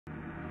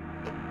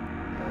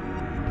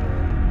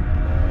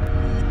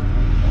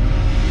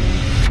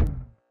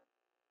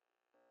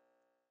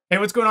Hey,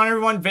 what's going on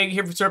everyone? Vega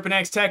here for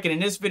SerpentX Tech, and in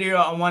this video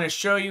I want to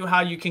show you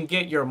how you can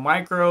get your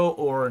micro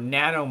or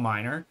nano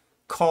miner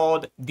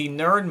called the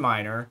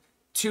NerdMiner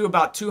to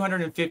about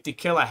 250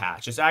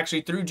 kilohash. It's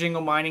actually through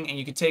Jingle mining, and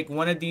you can take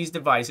one of these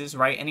devices,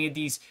 right? Any of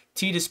these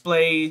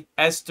T-Display,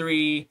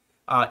 S3,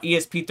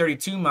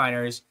 ESP32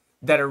 miners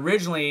that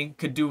originally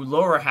could do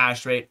lower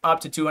hash rate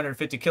up to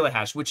 250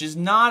 kilohash, which is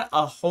not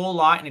a whole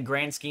lot in the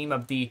grand scheme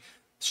of the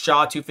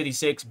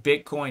SHA-256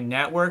 Bitcoin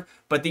network,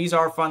 but these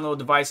are fun little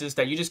devices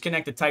that you just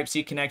connect a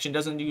Type-C connection,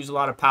 doesn't use a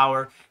lot of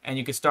power, and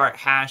you can start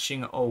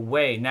hashing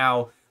away.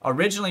 Now,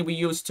 originally we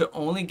used to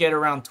only get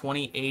around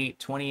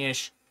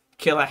 20-ish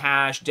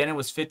kilohash, then it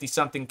was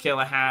 50-something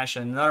kilohash,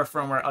 and another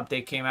firmware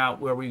update came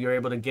out where we were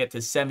able to get to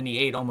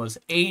 78, almost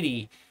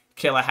 80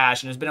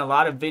 kilohash, and there's been a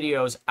lot of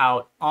videos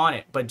out on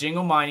it. But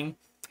Jingle Mining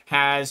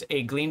has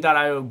a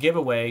Gleam.io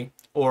giveaway,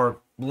 or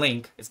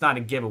link. It's not a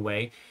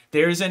giveaway.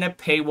 There isn't a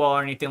paywall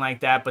or anything like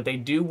that, but they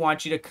do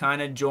want you to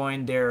kind of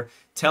join their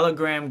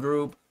Telegram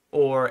group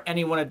or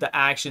any one of the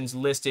actions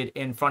listed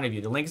in front of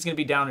you. The link is going to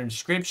be down in the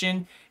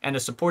description, and the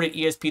supported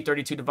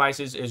ESP32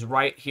 devices is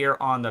right here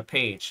on the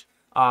page.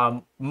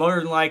 More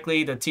than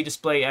likely, the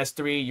T-Display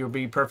S3, you'll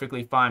be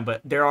perfectly fine,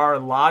 but there are a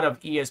lot of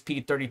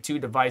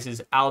ESP32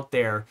 devices out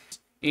there.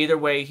 Either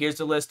way, here's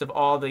the list of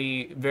all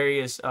the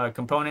various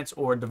components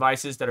or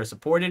devices that are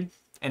supported.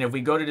 And if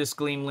we go to this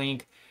Gleam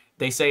link,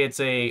 they say it's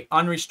a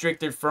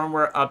unrestricted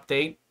firmware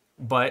update,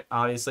 but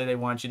obviously they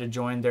want you to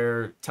join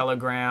their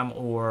Telegram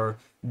or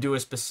do a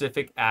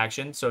specific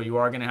action. So you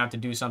are going to have to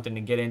do something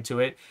to get into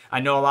it. I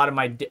know a lot of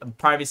my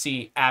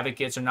privacy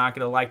advocates are not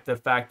going to like the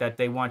fact that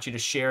they want you to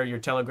share your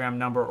Telegram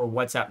number or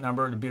WhatsApp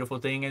number. The beautiful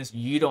thing is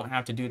you don't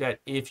have to do that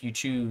if you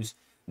choose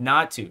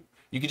not to.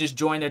 You could just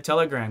join their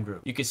Telegram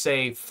group. You could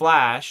say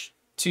flash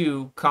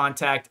to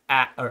contact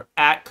at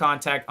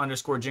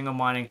contact_jingle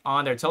mining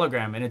on their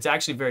Telegram, and it's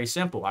actually very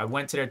simple. I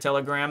went to their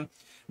Telegram,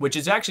 which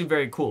is actually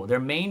very cool.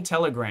 Their main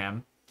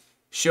Telegram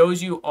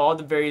shows you all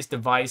the various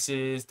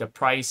devices, the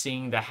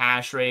pricing, the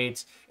hash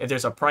rates. If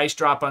there's a price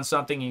drop on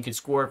something, you can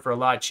score it for a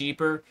lot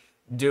cheaper.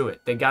 Do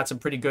it. They got some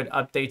pretty good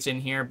updates in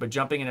here, but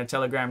jumping in a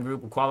Telegram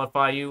group will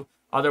qualify you.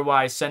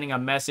 Otherwise, sending a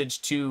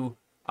message to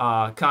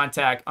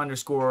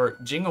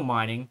contact_jingle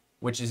mining,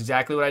 which is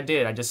exactly what I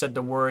did. I just said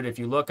the word, if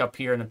you look up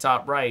here in the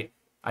top right,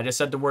 I just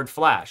said the word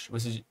flash,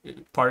 which is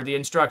part of the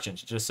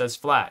instructions. It just says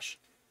flash.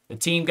 The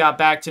team got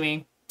back to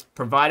me,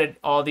 provided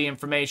all the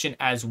information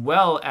as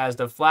well as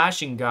the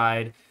flashing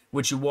guide,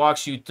 which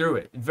walks you through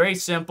it. Very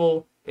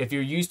simple. If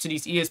you're used to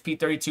these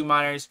ESP32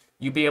 miners,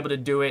 you'll be able to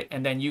do it,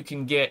 and then you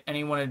can get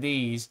any one of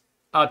these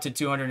up to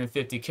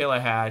 250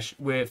 kilohash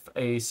with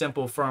a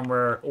simple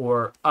firmware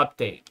or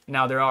update.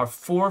 Now, there are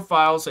 4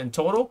 files in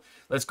total.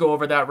 Let's go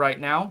over that right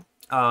now.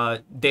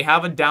 They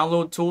have a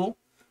download tool,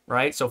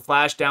 right? So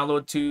flash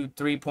download to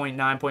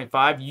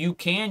 3.9.5. You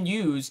can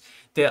use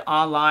the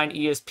online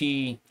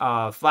ESP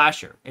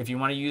flasher. If you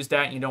want to use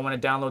that and you don't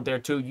want to download there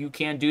too, you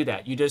can do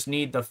that. You just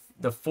need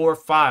the 4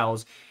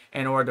 files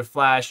in order to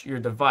flash your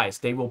device.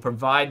 They will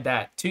provide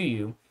that to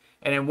you.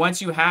 And then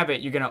once you have it,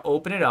 you're going to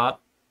open it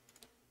up.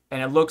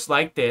 And it looks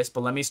like this,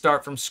 but let me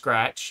start from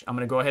scratch. I'm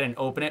going to go ahead and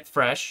open it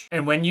fresh.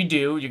 And when you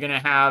do, you're going to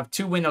have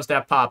 2 windows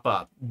that pop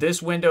up.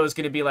 This window is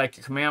going to be like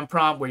a command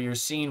prompt where you're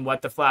seeing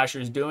what the flasher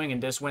is doing, and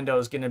this window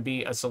is going to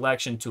be a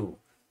selection tool.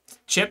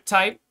 Chip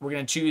type, we're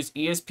going to choose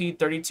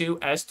ESP32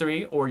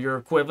 S3 or your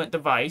equivalent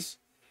device.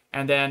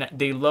 And then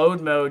the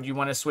load mode, you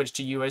want to switch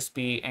to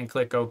USB and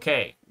click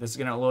OK. This is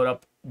going to load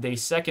up the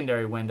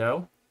secondary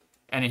window.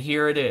 And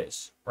here it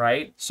is,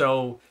 right?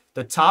 So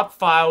the top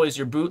file is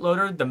your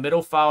bootloader, the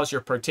middle file is your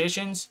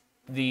partitions,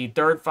 the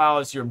third file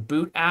is your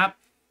boot app,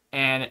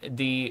 and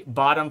the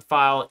bottom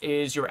file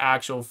is your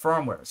actual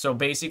firmware. So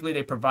basically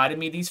they provided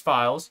me these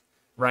files,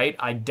 right?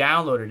 I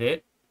downloaded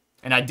it,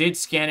 and I did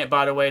scan it,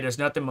 by the way. There's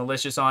nothing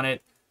malicious on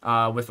it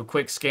with a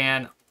quick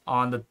scan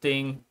on the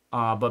thing,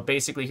 but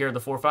basically here are the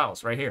 4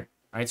 files right here,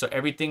 right? So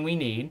everything we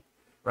need,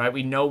 right?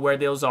 We know where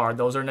those are.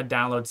 Those are in the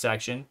download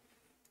section.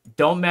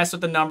 Don't mess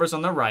with the numbers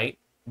on the right,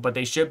 but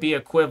they should be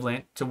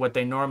equivalent to what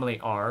they normally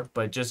are.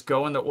 But just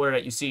go in the order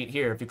that you see it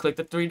here. If you click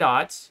the 3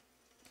 dots,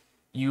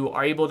 you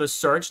are able to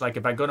search. Like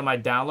if I go to my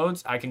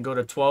downloads, I can go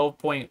to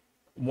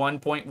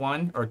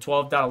 12.1.1 or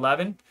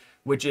 12.11,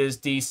 which is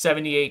the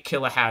 78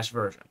 kilohash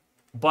version.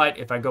 But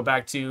if I go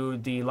back to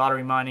the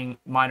lottery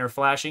miner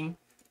flashing,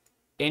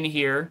 in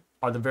here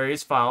are the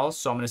various files.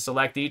 So I'm going to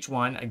select each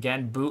one.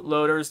 Again,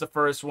 bootloader is the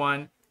first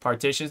one.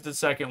 Partitions the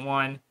second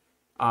one.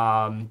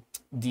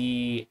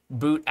 The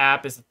boot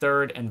app is the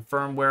third, and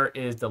firmware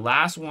is the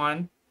last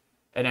one.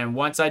 And then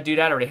once I do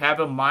that, I already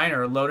have a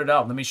miner loaded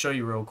up. Let me show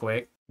you real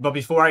quick. But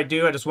before I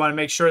do, I just want to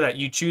make sure that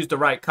you choose the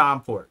right COM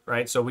port,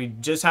 right? So we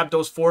just have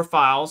those 4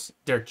 files.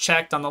 They're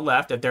checked on the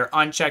left. If they're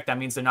unchecked, that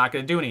means they're not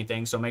going to do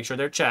anything. So make sure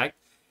they're checked.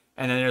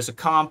 And then there's a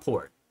COM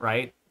port,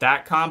 right?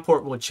 That COM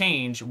port will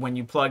change when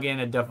you plug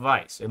in a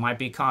device. It might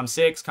be COM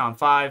 6, COM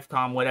 5,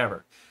 COM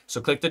whatever.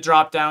 So click the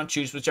drop down,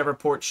 choose whichever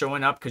port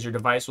showing up, because your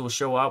device will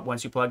show up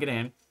once you plug it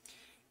in.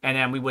 And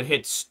then we would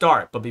hit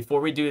start. But before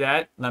we do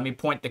that, let me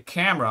point the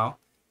camera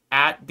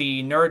at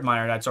the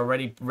NerdMiner that's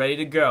already ready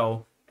to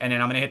go. And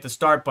then I'm going to hit the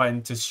start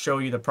button to show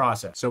you the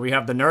process. So we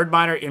have the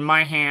NerdMiner in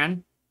my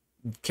hand,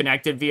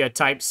 connected via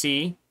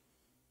Type-C.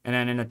 And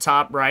then in the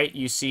top right,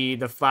 you see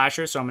the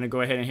flasher. So I'm going to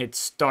go ahead and hit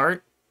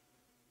start.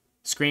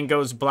 Screen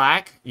goes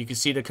black. You can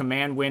see the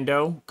command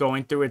window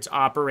going through its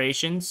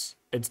operations.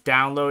 It's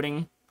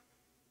downloading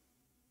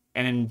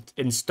and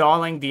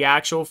installing the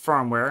actual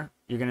firmware.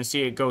 You're going to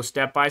see it go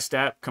step by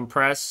step,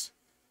 compress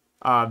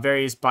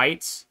various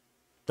bytes.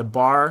 The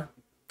bar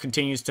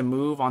continues to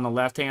move on the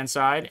left-hand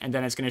side, and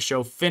then it's going to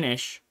show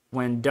finish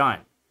when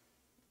done.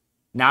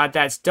 Now that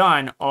that's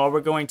done, all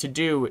we're going to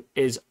do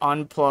is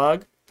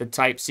unplug the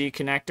Type-C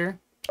connector,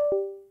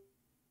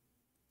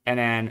 and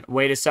then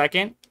wait a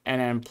second, and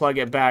then plug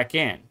it back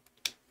in.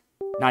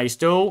 Now you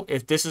still,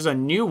 if this is a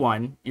new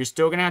one, you're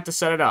still going to have to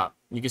set it up.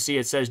 You can see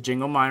it says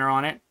Jingle Miner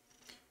on it.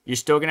 You're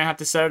still going to have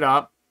to set it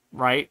up,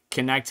 right?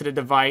 Connect to the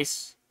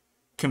device,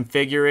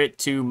 configure it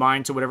to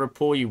mine to whatever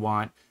pool you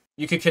want.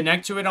 You can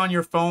connect to it on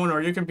your phone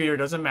or your computer,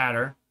 doesn't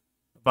matter.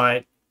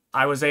 But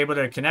I was able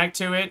to connect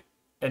to it,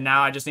 and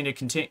now I just need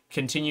to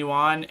continue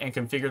on and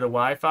configure the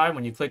Wi-Fi.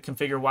 When you click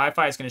configure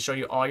Wi-Fi, it's going to show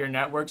you all your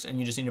networks, and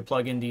you just need to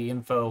plug in the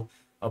info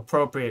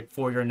appropriate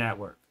for your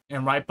network.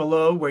 And right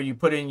below where you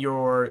put in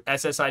your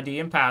SSID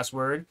and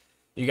password,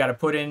 you got to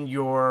put in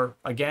your,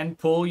 again,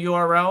 pool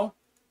URL,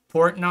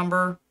 port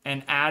number,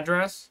 and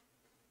address.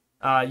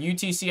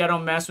 UTC, I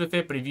don't mess with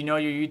it, but if you know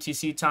your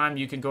UTC time,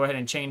 you can go ahead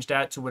and change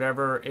that to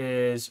whatever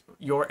is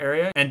your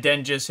area, and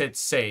then just hit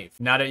save.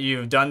 Now that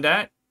you've done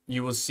that,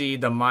 you will see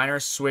the miner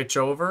switch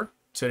over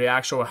to the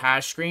actual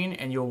hash screen,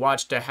 and you'll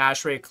watch the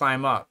hash rate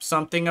climb up.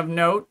 Something of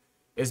note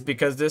is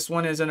because this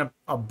one is in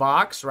a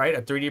box, right?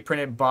 A 3D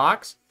printed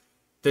box.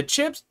 The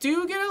chips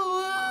do get a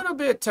little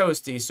bit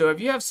toasty. So if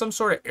you have some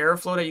sort of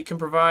airflow that you can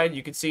provide,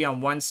 you can see on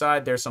one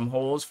side there's some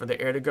holes for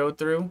the air to go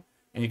through,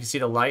 and you can see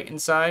the light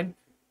inside.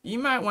 You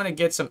might want to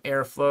get some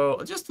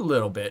airflow, just a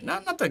little bit.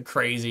 Nothing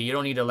crazy. You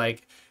don't need to,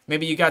 like,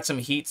 maybe you got some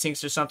heat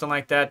sinks or something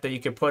like that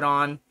you could put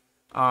on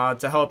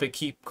to help it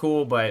keep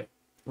cool. But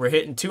we're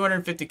hitting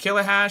 250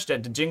 kilohash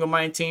that the Jingle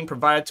Mining team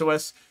provided to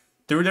us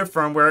through their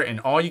firmware,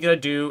 and all you got to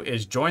do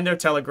is join their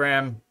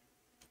Telegram.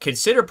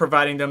 Consider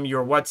providing them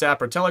your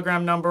WhatsApp or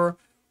Telegram number,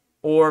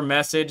 or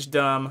message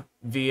them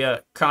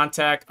via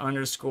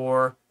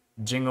contact_Jingle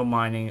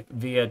Mining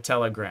via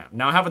Telegram.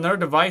 Now I have another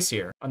device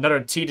here,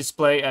 another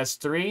T-Display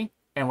S3,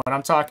 and what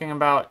I'm talking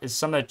about is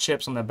some of the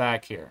chips on the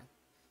back here.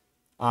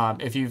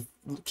 If you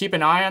keep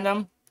an eye on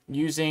them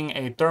using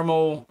a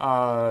thermal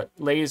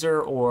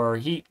laser or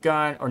heat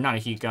gun, or not a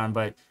heat gun,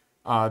 but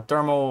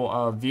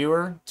thermal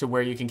viewer to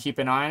where you can keep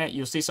an eye on it,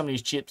 you'll see some of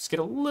these chips get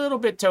a little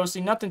bit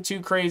toasty. Nothing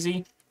too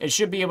crazy. It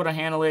should be able to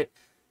handle it.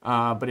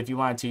 But if you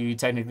wanted to, you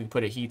technically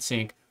put a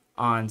heatsink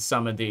on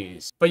some of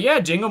these. But yeah,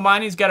 Jingle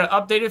Mining's got an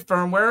updated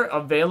firmware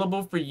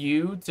available for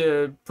you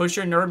to push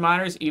your nerd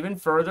miners even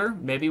further.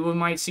 Maybe we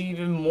might see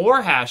even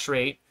more hash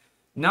rate.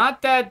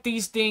 Not that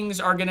these things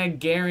are going to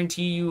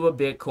guarantee you a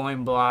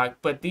Bitcoin block,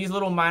 but these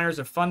little miners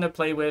are fun to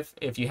play with.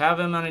 If you have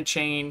them on a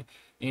chain,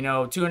 you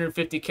know,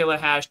 250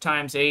 kilohash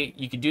times 8,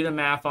 you could do the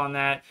math on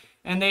that,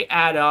 and they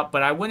add up.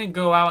 But I wouldn't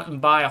go out and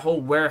buy a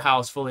whole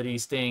warehouse full of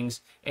these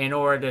things in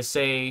order to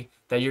say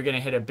that you're going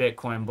to hit a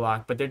Bitcoin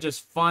block. But they're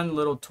just fun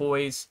little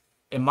toys,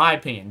 in my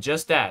opinion.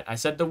 Just that. I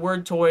said the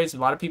word toys. A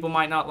lot of people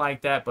might not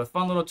like that, but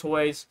fun little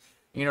toys,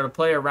 you know, to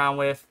play around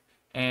with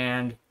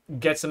and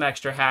get some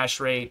extra hash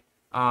rate.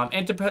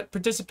 And to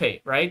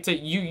participate, right?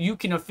 You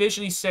can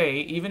officially say,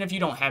 even if you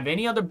don't have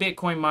any other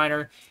Bitcoin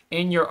miner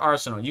in your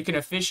arsenal, you can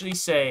officially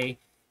say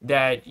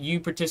that you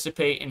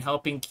participate in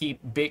helping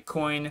keep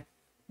Bitcoin,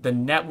 the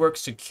network,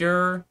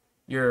 secure.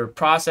 You're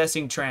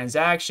processing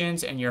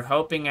transactions, and you're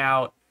helping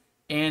out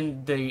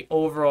in the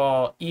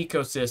overall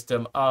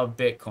ecosystem of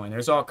Bitcoin.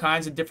 There's all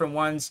kinds of different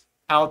ones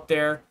out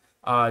there.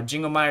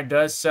 Jingle Miner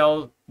does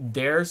sell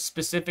their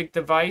specific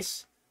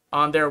device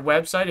on their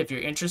website if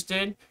you're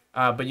interested.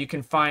 But you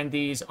can find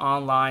these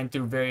online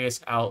through various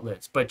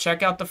outlets. But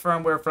check out the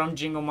firmware from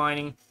Jingle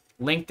Mining.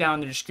 Link down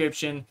in the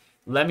description.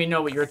 Let me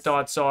know what your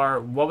thoughts are.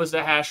 What was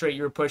the hash rate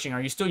you were pushing?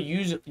 Are you still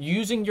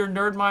using your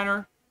nerd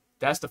miner?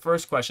 That's the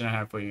first question I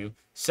have for you.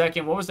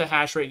 Second, what was the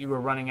hash rate you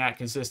were running at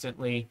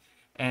consistently?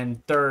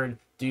 And third,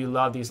 do you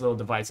love these little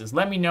devices?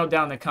 Let me know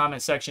down in the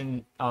comment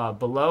section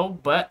below.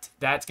 But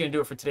that's going to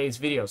do it for today's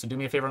video. So do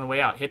me a favor on the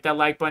way out. Hit that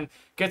like button,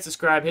 get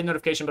subscribed, hit the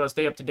notification bell to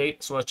stay up to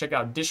date. So let's check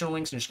out additional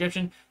links in the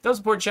description. They'll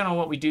support the channel and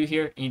what we do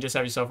here. And you just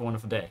have yourself a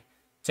wonderful day.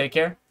 Take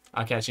care.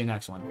 I'll catch you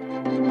next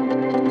one.